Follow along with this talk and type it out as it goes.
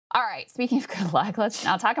All right, speaking of good luck, let's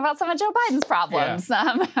now talk about some of Joe Biden's problems.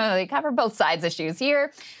 They cover both sides issues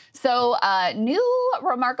here. So new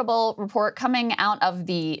remarkable report coming out of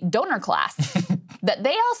the donor class that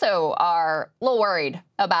they also are a little worried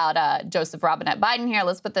about Joseph Robinette Biden here.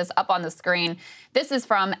 Let's put this up on the screen. This is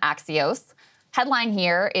from Axios. Headline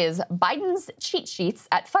here is Biden's cheat sheets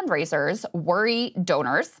at fundraisers worry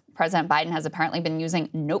donors. President Biden has apparently been using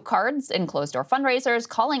note cards in closed-door fundraisers,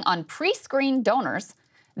 calling on pre-screened donors,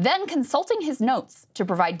 then consulting his notes to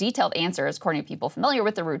provide detailed answers, according to people familiar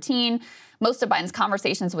with the routine. Most of Biden's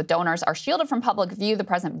conversations with donors are shielded from public view. The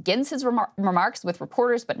president begins his remarks with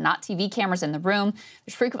reporters, but not TV cameras in the room.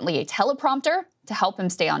 There's frequently a teleprompter to help him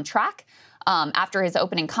stay on track. After his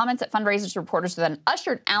opening comments at fundraisers, reporters are then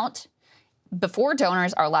ushered out before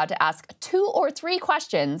donors are allowed to ask 2 or 3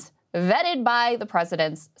 questions vetted by the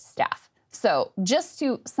president's staff. So just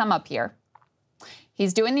to sum up here,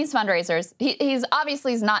 he's doing these fundraisers. He's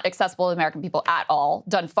obviously not accessible to American people at all,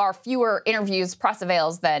 done far fewer interviews, press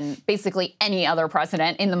avails than basically any other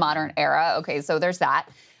president in the modern era. Okay, so there's that.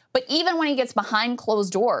 But even when he gets behind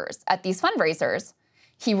closed doors at these fundraisers,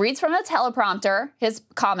 he reads from a teleprompter his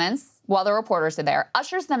comments while the reporters are there,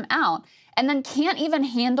 ushers them out, and then can't even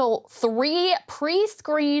handle 3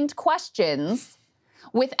 pre-screened questions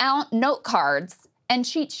without note cards and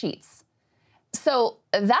cheat sheets. So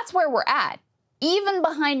that's where we're at. Even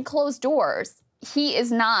behind closed doors, he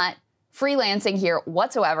is not freelancing here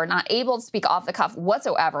whatsoever, not able to speak off the cuff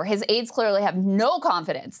whatsoever. His aides clearly have no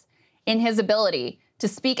confidence in his ability to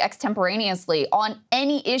speak extemporaneously on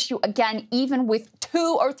any issue, again, even with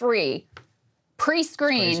 2 or 3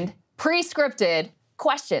 pre-screened, pre-scripted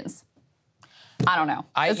questions. I don't know.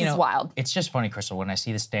 This is wild. It's just funny, Krystal, when I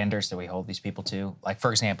see the standards that we hold these people to. Like, for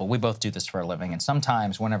example, we both do this for a living, and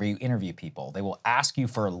sometimes whenever you interview people, they will ask you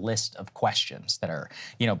for a list of questions that are,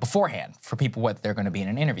 beforehand for people what they're going to be in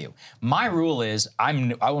an interview. My rule is I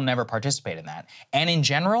will never participate in that. And in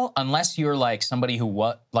general, unless you're like somebody who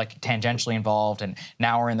tangentially involved and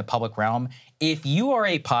now are in the public realm, if you are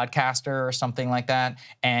a podcaster or something like that,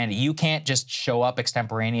 and you can't just show up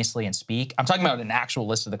extemporaneously and speak, I'm talking about an actual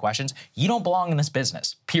list of the questions, you don't belong in this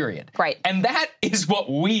business, period. Right. And that is what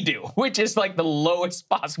we do, which is like the lowest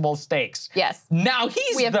possible stakes. Yes. Now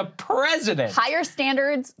he's the president. Higher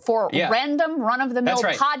standards for random run-of-the-mill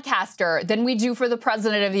podcaster than we do for the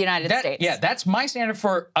president of the United States. Yeah, that's my standard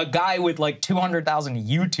for a guy with like 200,000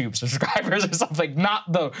 YouTube subscribers or something, not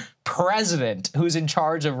the president who's in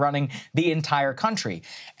charge of running the entire country.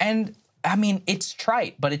 And I mean, it's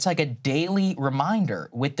trite, but it's like a daily reminder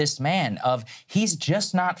with this man of he's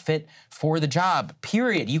just not fit for the job,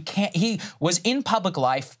 period. He was in public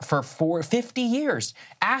life for 50 years.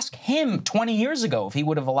 Ask him 20 years ago if he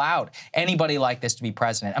would have allowed anybody like this to be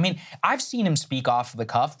president. I mean, I've seen him speak off the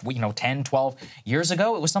cuff, 10, 12 years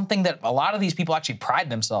ago. It was something that a lot of these people actually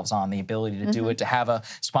pride themselves on, the ability to do it, to have a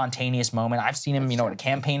spontaneous moment. I've seen him, at a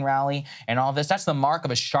campaign rally and all this. That's the mark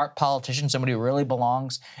of a sharp politician, somebody who really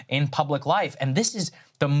belongs in public life. And this is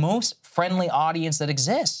the most friendly audience that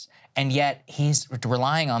exists. And yet he's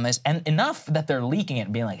relying on this, and enough that they're leaking it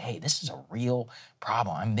and being like, hey, this is a real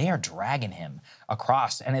problem. I mean, they are dragging him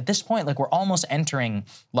across. And at this point, like, we're almost entering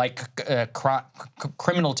like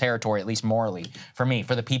criminal territory, at least morally, for me,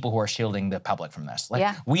 for the people who are shielding the public from this.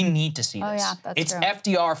 Like, we need to see this. It's true.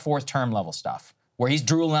 FDR fourth term level stuff, where he's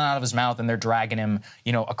drooling out of his mouth and they're dragging him,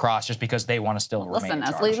 across just because they want to still remain in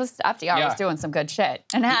charge. At least FDR was doing some good shit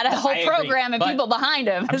and had a whole program and people behind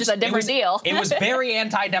him. It's a different deal. It was very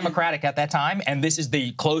anti-democratic at that time, and this is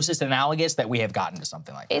the closest analogous that we have gotten to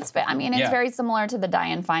something like that. It's very similar to the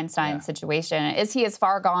Dianne Feinstein situation. Is he as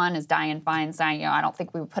far gone as Dianne Feinstein? I don't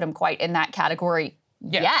think we would put him quite in that category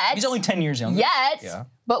yet. He's only 10 years younger.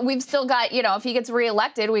 But we've still got, if he gets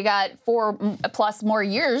reelected, we got 4+ more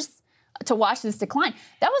years to watch this decline.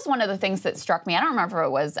 That was one of the things that struck me. I don't remember if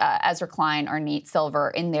it was Ezra Klein or Nate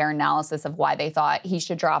Silver in their analysis of why they thought he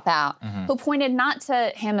should drop out, who pointed not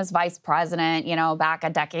to him as vice president, back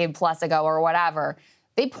a decade plus ago or whatever.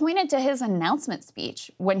 They pointed to his announcement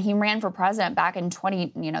speech when he ran for president back in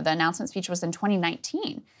the announcement speech was in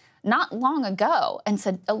 2019, not long ago, and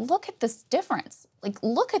said, look at this difference. Like,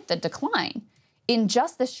 look at the decline in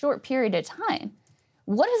just this short period of time.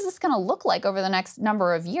 What is this going to look like over the next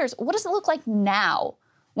number of years? What does it look like now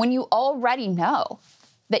when you already know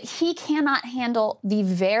that he cannot handle the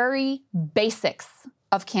very basics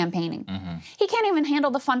of campaigning? He can't even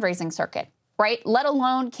handle the fundraising circuit, right? Let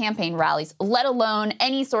alone campaign rallies, let alone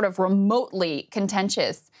any sort of remotely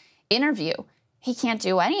contentious interview. He can't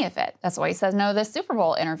do any of it. That's why he says no to the Super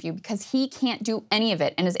Bowl interview, because he can't do any of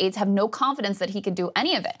it, and his aides have no confidence that he could do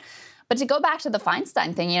any of it. But to go back to the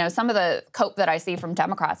Feinstein thing, you know, some of the cope that I see from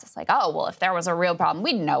Democrats, it's like, oh, well, if there was a real problem,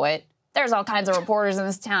 we'd know it. There's all kinds of reporters in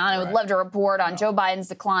this town who would love to report on Joe Biden's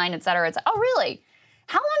decline, et cetera, et cetera. Oh, really?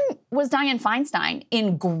 How long was Dianne Feinstein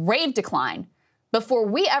in grave decline before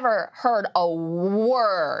we ever heard a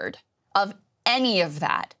word of any of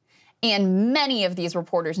that? And many of these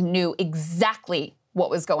reporters knew exactly what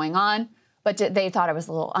was going on, but they thought it was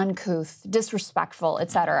a little uncouth, disrespectful,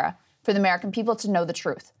 et cetera, for the American people to know the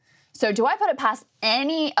truth. So do I put it past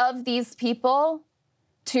any of these people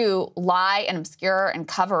to lie and obscure and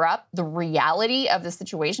cover up the reality of the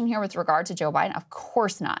situation here with regard to Joe Biden? Of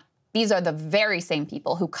course not. These are the very same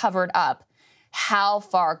people who covered up how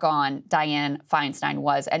far gone Dianne Feinstein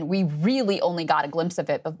was, and we really only got a glimpse of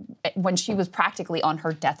it when she was practically on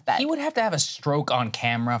her deathbed. He would have to have a stroke on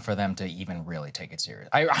camera for them to even really take it serious.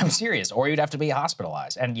 I'm serious, or you'd have to be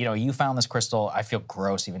hospitalized. And, you know, you found this, Krystal. I feel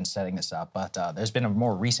gross even setting this up, but there's been a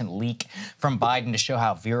more recent leak from Biden to show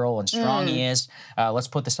how virile and strong he is. Let's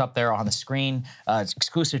put this up there on the screen. It's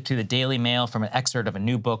exclusive to the Daily Mail from an excerpt of a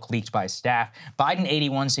new book leaked by his staff. Biden,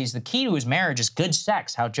 81, says the key to his marriage is good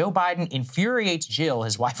sex, how Joe Biden infuriates Jill,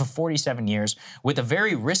 his wife of 47 years, with a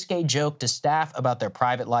very risque joke to staff about their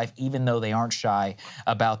private life, even though they aren't shy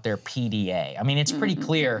about their PDA. I mean, it's pretty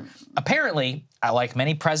clear. Apparently, like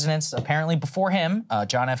many presidents, apparently before him,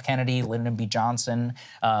 John F. Kennedy, Lyndon B. Johnson,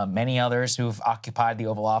 many others who've occupied the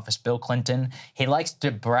Oval Office, Bill Clinton, he likes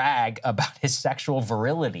to brag about his sexual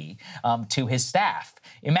virility to his staff.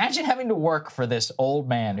 Imagine having to work for this old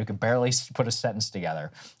man who can barely put a sentence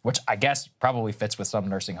together, which I guess probably fits with some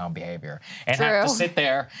nursing home behavior, and have to sit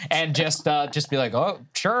there and just be like, oh,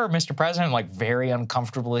 sure, Mr. President, like very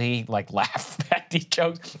uncomfortably like laugh at these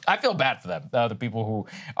jokes. I feel bad for them, the people who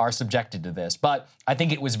are subjected to this. But I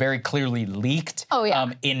think it was very clearly leaked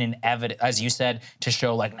in an evidence, as you said, to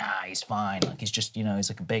show like, nah, he's fine. Like he's just, you know, he's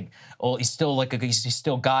like a big old, he's still like, he's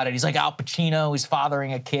still got it. He's like Al Pacino, he's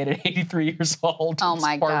fathering a kid at 83 years old. Oh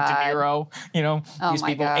my God. De Niro, you know, these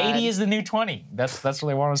people. God. 80 is the new 20. That's what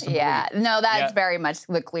they want us to believe. Yeah, no, that's very much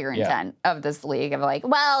the clear intent of this league of like,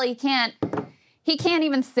 well, he can't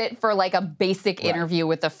even sit for like a basic interview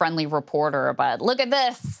with a friendly reporter, but look at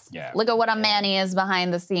this. Yeah. Look at what a man he is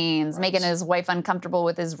behind the scenes, making his wife uncomfortable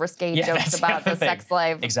with his risque jokes about the sex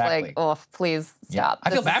life. Exactly. It's like, oh, please stop. I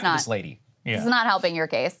feel bad for this lady. This is not helping your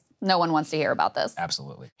case. No one wants to hear about this.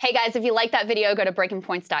 Absolutely. Hey guys, if you like that video, go to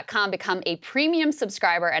breakingpoints.com, become a premium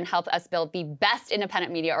subscriber, and help us build the best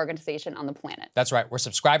independent media organization on the planet. That's right. We're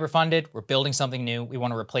subscriber funded. We're building something new. We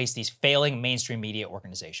want to replace these failing mainstream media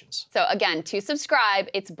organizations. So again, to subscribe,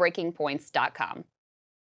 it's breakingpoints.com.